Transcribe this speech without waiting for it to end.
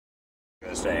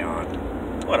gonna stay on.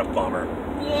 What a bummer.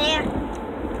 Yeah.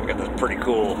 We got this pretty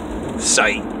cool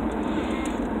site.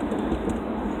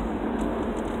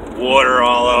 Water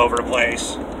all over the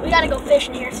place. We gotta go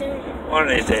fishing here soon. One of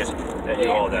these days. Yeah, you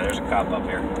hold that. There's a cop up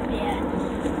here. Yeah.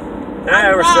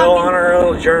 Yeah, we're still on our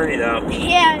little journey though.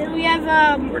 Yeah, we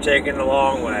have We're taking the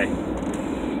long way.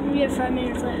 we have 5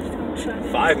 minutes left. Almost 5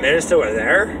 minutes. 5 minutes till we're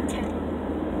there?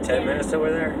 10 Yeah. minutes till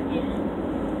we're there? Yeah.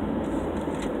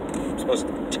 I'm supposed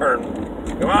to turn.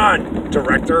 Come on,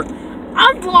 director.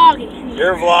 I'm vlogging.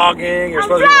 You're vlogging. You're I'm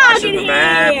supposed to be watching vlogging the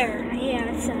map. here.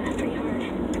 Yeah, it's pretty hard.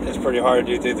 It's pretty hard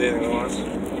to do two things at once.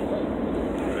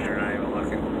 You're not even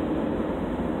looking.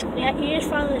 Yeah, you just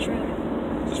follow this road.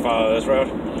 Just follow this road?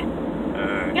 Yeah.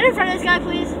 Alright. Get in front of this guy,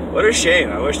 please. What a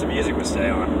shame. I wish the music would stay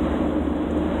on.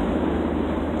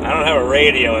 I don't have a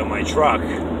radio in my truck,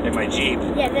 in my Jeep.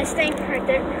 Yeah, this thing right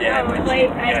there. Yeah, oh, my wait,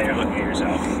 Jeep. Yeah, you're looking at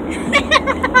yourself.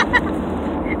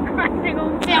 I'm gonna go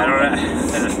I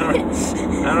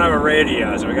film. don't have a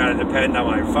radio, so we gotta depend on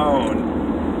my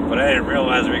phone. But I didn't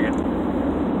realize we could.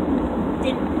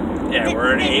 Yeah,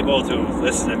 we're able to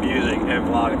listen to music and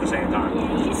vlog at the same time.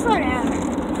 Yeah, you just slow down.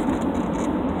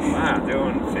 Wow,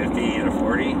 doing 50 and a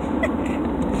 40?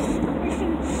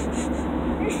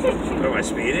 What, am I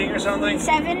speeding or something?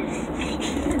 7.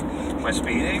 Am I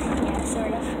speeding? Yeah,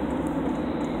 sort of.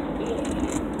 Yeah.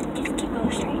 Just keep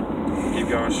going straight. Keep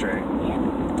going straight. Yeah.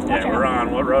 Yeah, we're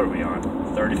on, what road are we on?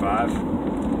 35?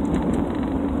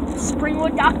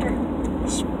 Springwood Doctor.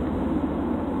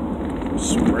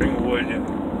 Springwood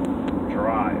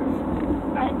Drive.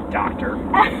 Not Doctor.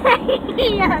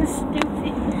 Yeah, stupid.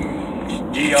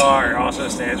 DR also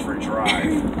stands for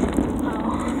drive,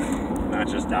 Oh. not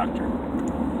just doctor.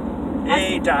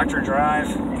 Hey, Dr. Drive.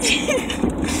 Or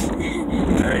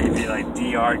it'd be like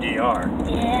DRDR.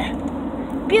 Yeah.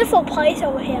 Beautiful place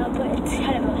over here, but it's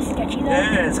kind of a sketchy though.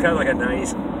 Yeah, it's got like a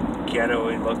nice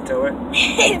ghetto-y look to it.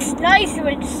 It's nice,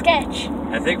 but it's sketch.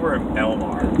 I think we're in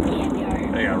Belmar. Yeah, we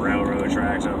are. They got railroad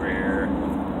tracks over here.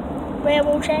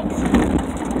 Railroad tracks.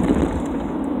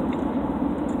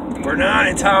 We're not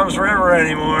in Tom's River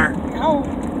anymore. No.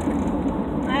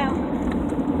 Wow.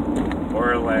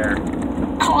 Or Lair.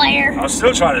 Claire. I was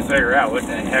still trying to figure out what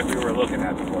the heck we were looking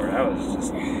at before. That was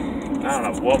just, I don't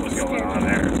know what was going on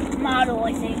there. Model,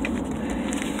 I think.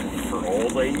 For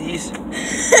old ladies?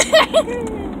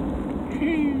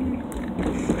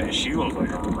 And she looked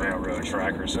like a railroad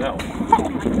track herself. Oh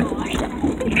my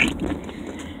gosh.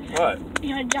 What?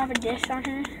 You want to drop a disc on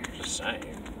her? Just saying.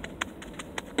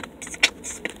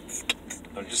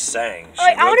 I'm just saying.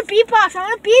 Alright, I want a beatbox. I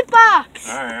want a beatbox.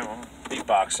 Alright, well,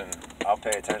 beatboxing. I'll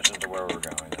pay attention to where we're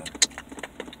going then.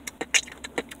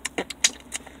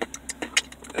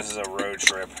 This is a road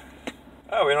trip.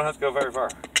 Oh, we don't have to go very far.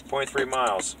 0.3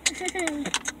 miles.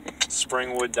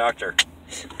 Springwood Doctor.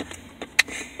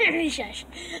 Shush.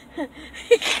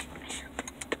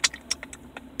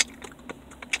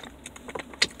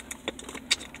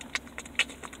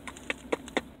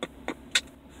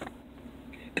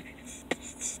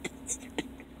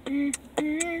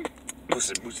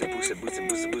 Boost it, boost it, boost it, boost it,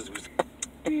 boost it, boost it, boost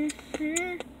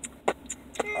it.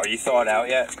 Are you thawed out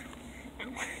yet?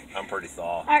 I'm pretty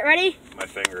thawed. Alright, ready? My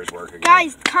finger is working.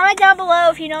 Guys, comment down below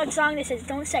if you know what song this is.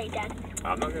 Don't say it, Dad.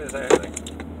 I'm not going to say anything.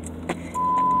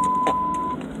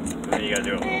 Then you got to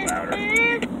do it a little louder.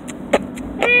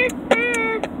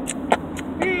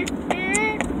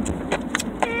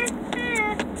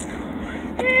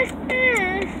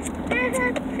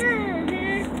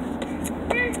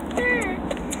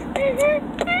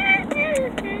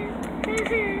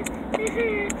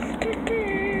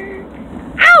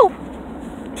 Ow!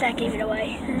 That gave it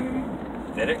away.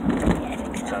 Did it? Yeah, I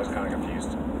think So I so. was kind of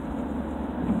confused.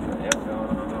 What the hell's going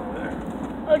on over there?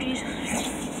 Oh, jeez.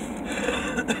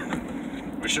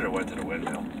 We should have went to the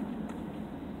windmill.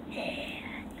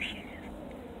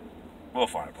 We'll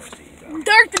find a place to eat, though.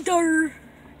 Dark the door.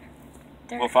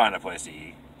 We'll find a place to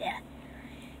eat. Yeah.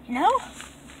 You know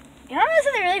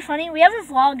something really funny? We haven't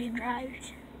vlogged in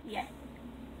drives yet.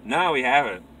 No, we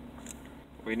haven't.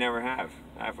 We never have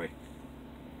we?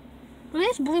 Look at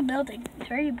this blue building. It's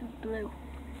very blue.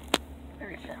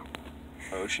 Very blue.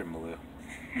 Ocean blue.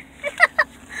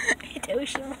 It's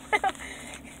ocean blue.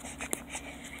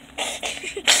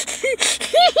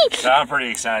 So I'm pretty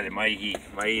excited.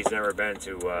 Mikey's never been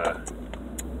to,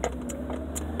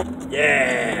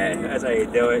 yeah, that's how you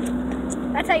do it.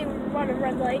 That's how you run a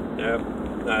red light. Yep.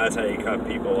 No, that's how you cut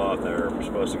people off that are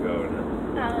supposed to go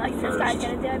in. Like this guy's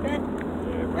gonna do, I bet.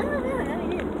 Yeah. No, he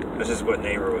didn't. This is what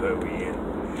neighborhood we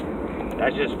in.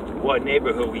 That's just what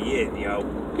neighborhood we in, yo.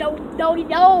 No.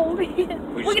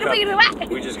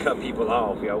 We just cut people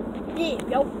off, yo. Yeah,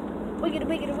 yo. Wiggity,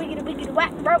 wiggity, wiggity, wiggity,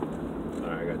 whack, bro.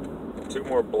 Alright, I got 2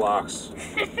 more blocks.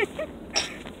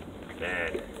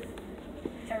 Man,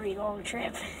 Very long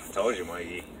trip. I told you,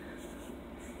 Mikey.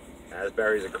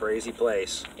 Asbury's a crazy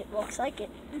place. It looks like it.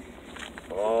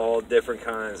 All different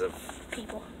kinds of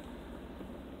People.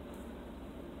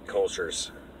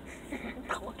 cultures.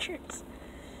 Cultures.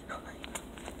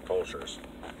 Cultures.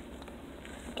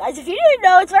 Guys, if you didn't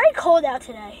know, it's very cold out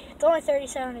today. It's only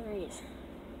 37 degrees.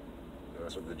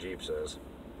 That's what the Jeep says.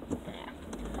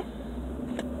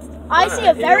 I see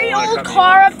a very old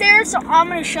car up there, so I'm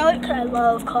going to show it because I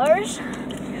love cars.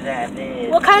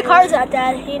 What kind of car is that,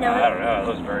 Dad? You know. I don't know. It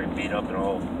looks very beat up and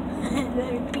old.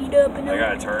 Very beat up and I old.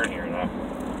 got a turn here now.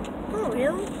 Oh,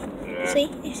 really? Yeah. See?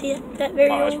 You see that very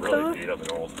Oh, it's old really car? beat up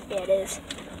and old. Yeah, it is.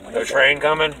 No train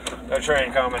coming. No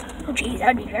train coming. Oh, geez,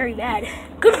 that'd be very bad.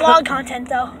 Good vlog content,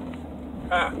 though.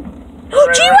 Ah.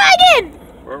 Oh, G-Wagon!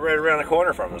 We're right around the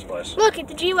corner from this place. Look at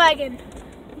the G-Wagon.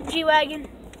 G-Wagon.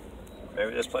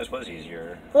 Maybe this place was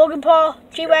easier. Logan Paul, to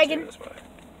G-Wagon. get to this way.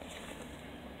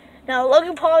 Now,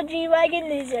 Logan Paul G-Wagon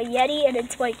is a Yeti, and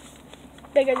it's, like,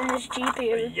 bigger than this Jeep A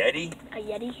here. Yeti? A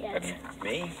Yeti, yeah.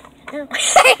 Me? No.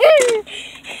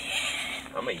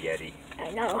 I'm a Yeti.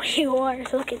 I know, you are.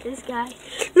 Look at this guy.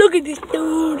 Look at this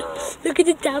dude. Look at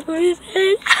the top of his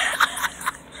head.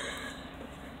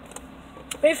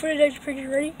 Wait for the next picture,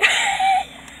 ready?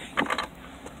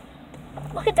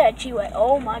 Look at that G-Wagon.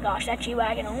 Oh my gosh, that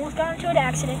G-Wagon almost got into an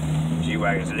accident.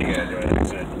 G-Wagon's gonna get into an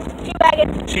accident.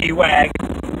 G-Wagon. G-Wagon.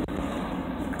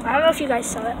 I don't know if you guys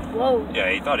saw it. Whoa. Yeah,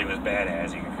 he thought he was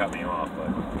badass. He could cut me off,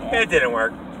 but it didn't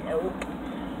work. Nope.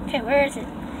 Okay, where is it? I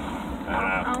don't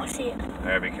know. I don't see it. I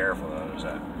gotta be careful though. There's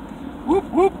that whoop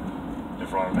whoop in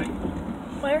front of me.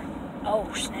 Where?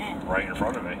 Oh, snap. Right in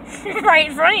front of me. Right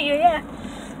in front of you, yeah.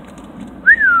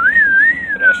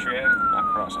 Pedestrian, not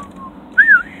crossing.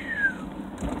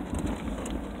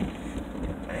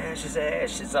 Ashes,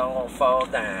 ashes all fall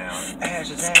down.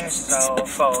 Ashes, ashes all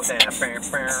fall down.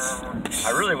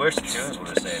 I really wish the tunes would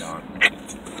have stayed on.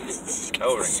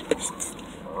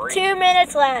 Over. 2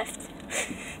 minutes left.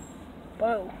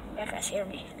 Whoa, that guy scared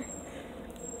me.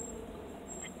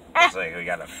 It's like we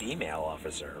got a female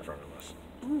officer in front of us.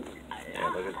 Ooh, Yeah,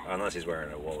 look at, unless he's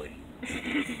wearing a woolly.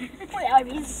 I'd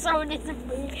be so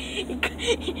disappointed.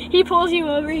 He pulls you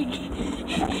over.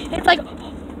 It's like,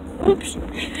 oops.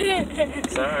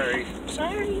 Sorry.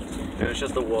 Sorry. It was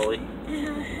just a woolly.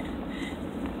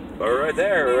 But we're right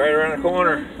there. We're right around the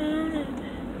corner.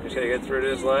 Just gotta get through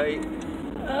this light.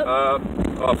 Up.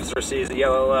 Officer sees a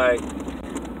yellow light.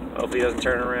 Hopefully he doesn't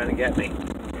turn around and get me.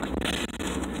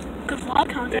 Good vlog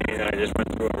content. And I just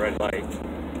went through a red light.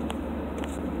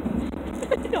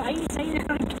 Why are you saying that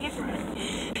on camera?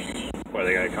 What, are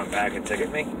they gonna come back and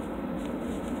ticket me?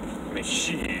 I mean,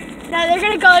 shit. No, they're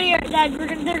gonna go to your dad.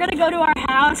 They're gonna go to our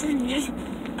house and just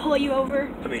pull you over.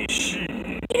 I mean, shit.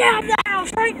 Get out of the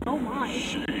house, right? Oh my,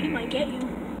 he might get you.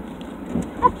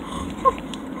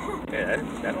 Yeah,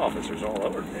 that officer's all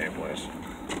over the damn place.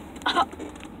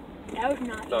 That was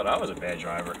not. Thought I was a bad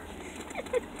driver.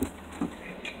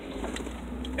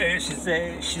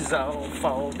 She's all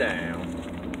fall down.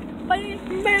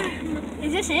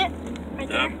 Is this it? Right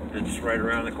there? No, it's right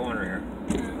around the corner here.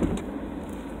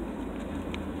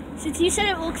 Since you said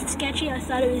it looked sketchy, I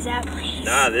thought it was that place.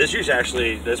 Nah, this used to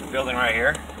actually, this building right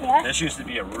here, Yeah? this used to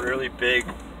be a really big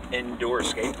indoor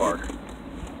skate park.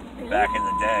 Really? Back in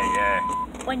the day, yeah.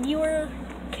 When you were a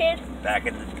kid? Back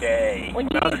in the day. When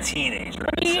I was a teenager,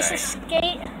 When you used to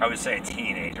skate? I would say a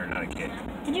teenager, not a kid.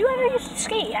 Did you ever used to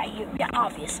skate? Yeah,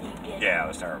 obviously you did. Yeah, I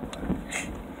was terrible.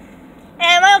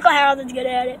 And my Uncle Harold is good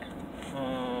at it.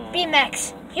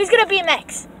 BMX. He's good at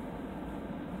BMX.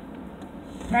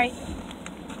 Right?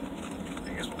 I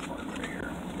guess we'll park right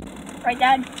here. Right,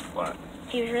 Dad? What?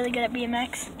 He was really good at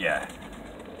BMX. Yeah.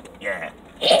 Yeah.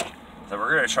 So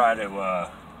we're going to try to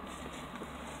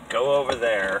go over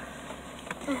there,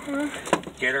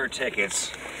 get our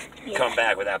tickets, come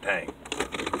back without paying,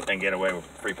 and get away with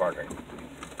free parking.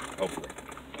 Hopefully.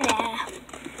 Nah. Do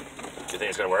you think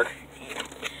it's going to work?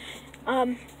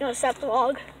 You wanna stop the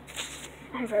vlog?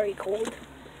 I'm very cold.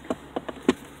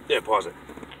 Yeah, pause it.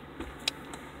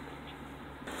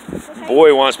 Okay.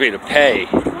 Boy wants me to pay.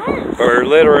 But we're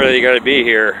literally going to be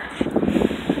here.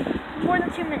 More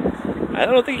than 2 minutes. I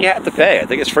don't think you have to pay. I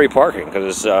think it's free parking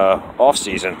because it's off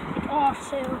season. Off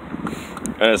sale.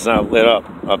 And it's not lit up.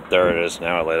 Up there it is.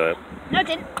 Now it lit up. No, it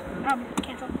didn't.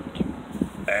 Cancel.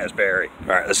 Asbury.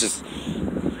 Alright, let's just...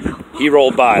 He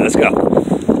rolled by. Let's go.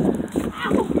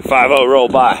 5-0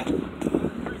 rolled by.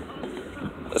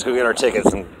 Let's go get our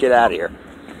tickets and get out of here.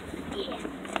 Yeah.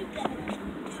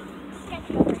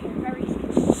 Sketchy over here. Very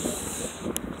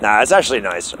sketchy. Nah, it's actually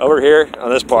nice. Over here on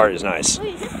this part is nice.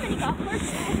 Wait, is this a mini golf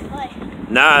course?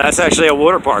 Nah, that's actually a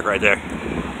water park right there.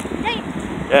 Dang.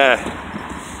 Yeah.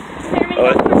 Is there a mini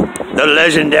golf course around here? The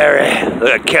legendary. Look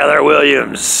at Keller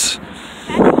Williams.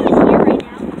 That's what it's here right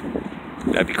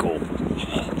now. That'd be cool.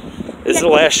 This is the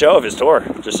last show of his tour,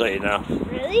 just so you know.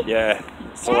 Really? Yeah,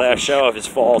 it's the last show of his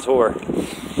fall tour.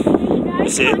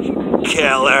 See it?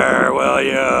 Keller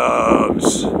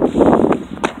Williams.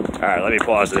 Alright, let me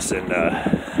pause this and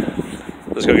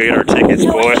let's go get our tickets,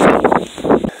 boy.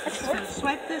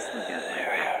 Swipe this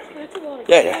one.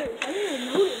 Yeah. I didn't even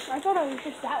notice. I thought it was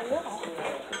just that wall.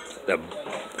 The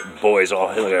boys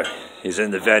all, look at, he's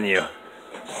in the venue.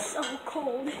 So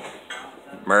cold.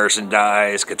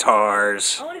 Merchandise,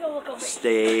 guitars, I want to go look over.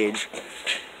 stage.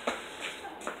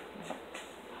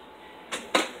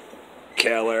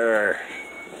 Keller.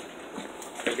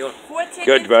 How you doing? 4 tickets,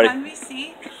 Good, buddy. 1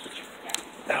 receipt.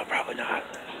 No, probably not.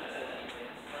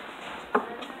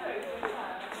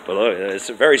 But look, it's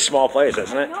a very small place,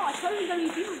 isn't it? No, I thought it was going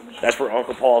to be people. That's where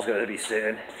Uncle Paul's going to be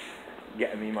sitting,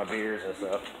 getting me my beers and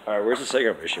stuff. All right, where's the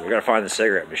cigarette machine? We got to find the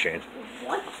cigarette machine.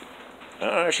 What?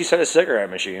 She said a cigarette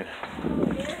machine.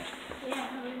 Over there? Yeah,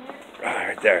 over there.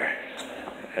 Right there.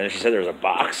 And she said there was a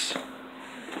box.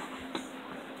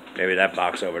 Maybe that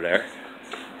box over there.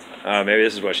 Maybe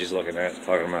this is what she's looking at,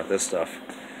 talking about this stuff.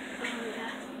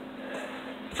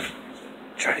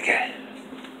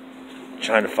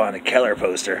 Trying to find a Keller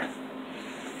poster.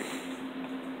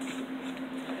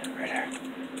 Right there.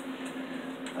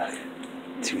 Look,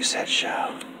 2-set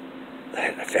show.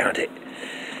 I found it.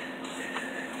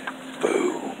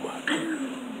 Boom.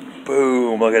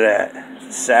 Boom, look at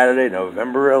that. Saturday,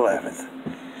 November 11th.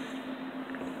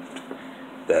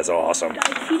 That's awesome.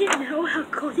 Guys, you didn't know how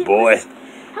cold it Boy. was.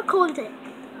 How cold is it?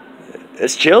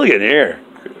 It's chilly in here.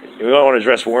 We don't want to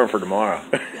dress warm for tomorrow.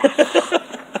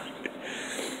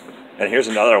 And here's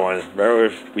another one.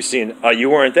 Remember we seen? Oh, you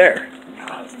weren't there.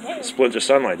 Splinter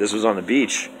Sunlight. This was on the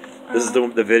beach. This is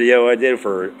the video I did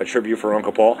for a tribute for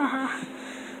Uncle Paul.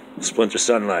 Splinter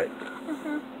Sunlight.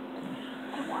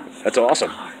 That's awesome.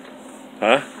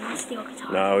 Huh? I steal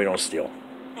guitar. No, we don't steal.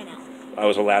 I know. I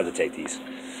was allowed to take these.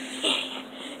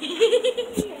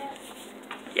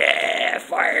 Yeah,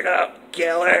 fired up,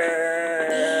 Keller.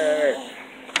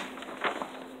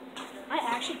 I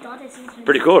actually thought this was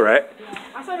Pretty cool, right? Yeah,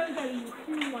 I thought it was going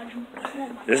to be much.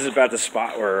 This is about the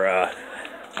spot where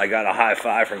I got a high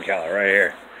five from Keller, right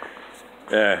here.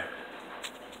 Yeah.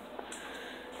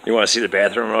 You want to see the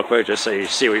bathroom real quick, just so you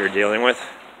see what you're dealing with?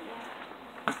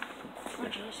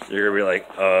 You're going to be like,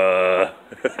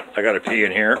 I got to pee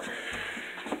in here.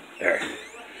 There.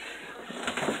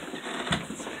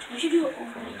 We should do an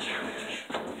overnight challenge.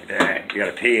 Yeah, you got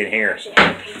to pee in here.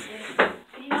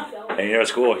 And you know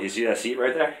what's cool? You see that seat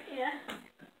right there? Yeah.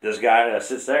 This guy that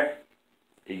sits there,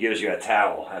 he gives you a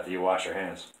towel after you wash your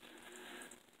hands.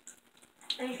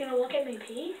 And he's going to look at me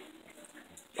pee?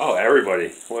 Oh, everybody.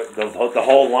 What, the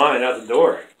whole line out the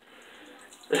door.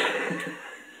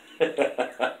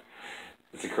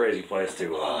 It's a crazy place to...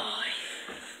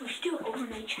 We should do an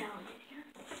overnight challenge in here.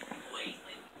 Wait.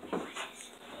 What is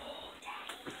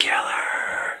this?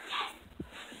 Keller.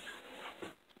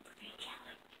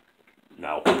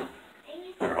 No.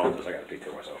 Or hold this, I gotta peek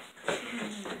through myself.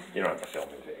 You don't have to film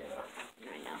me peeking though.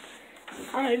 I know.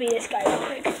 I'm gonna be this guy real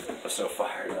quick. I'm so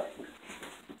fired up.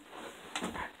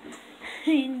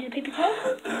 You need a paper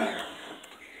towel?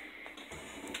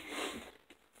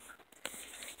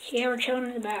 Yeah, we're chilling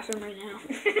in the bathroom right now.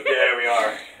 Yeah, we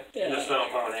are. In the snow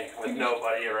pony with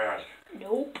nobody around.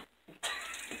 Nope.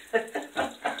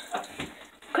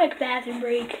 Quick bathroom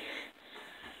break.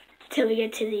 Till we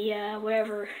get to the,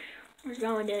 wherever we're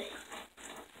going to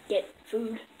get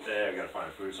food. Yeah, we gotta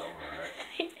find food somewhere,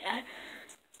 right?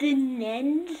 The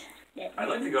Nend. I'd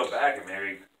like to go back and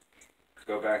maybe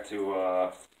go back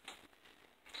to,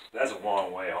 that's a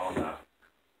long way home now.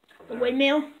 The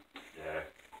windmill? Yeah.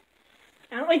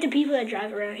 I don't like the people that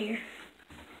drive around here.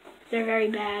 They're very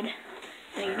bad.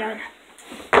 Now you're done.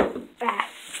 Ah.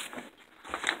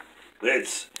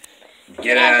 Let's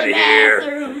get out of here.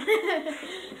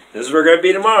 This is where we're going to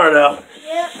be tomorrow, though.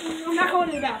 Yeah, I'm not going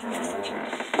to the bathroom this much.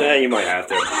 Yeah, you might have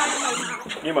to.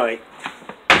 You might.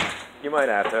 You might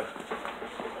have to.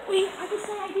 Wait, I can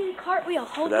say I did a cartwheel.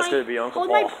 Hold That's my, going to be Uncle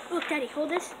hold Paul. my, look, Daddy, hold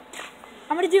this.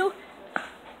 I'm going to do,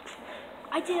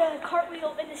 I did a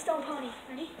cartwheel in the stone pony.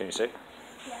 Ready? Can you see?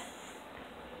 Yeah.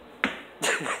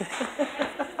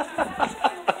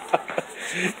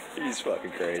 He's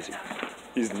fucking crazy.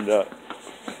 He's the nut.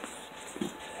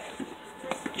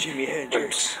 Jimi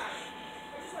Hendrix.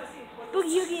 Boogie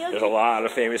Oogie Oogie. There's a lot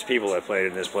of famous people that played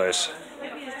in this place.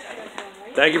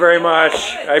 Thank you very much.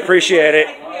 I appreciate it.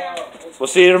 We'll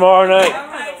see you tomorrow night.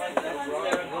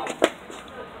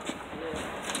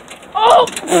 Oh!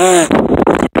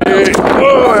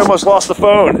 Oh, I almost lost the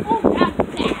phone.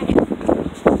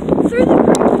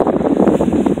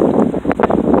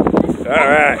 All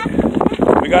right.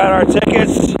 We got our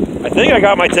tickets. I think I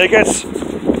got my tickets.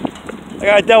 I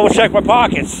gotta double check my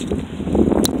pockets.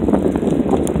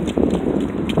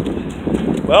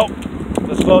 Well,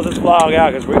 let's close this vlog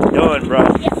out because we're done, bro.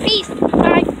 Yeah, peace.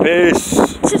 Bye.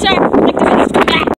 Peace. Subscribe. Like the video.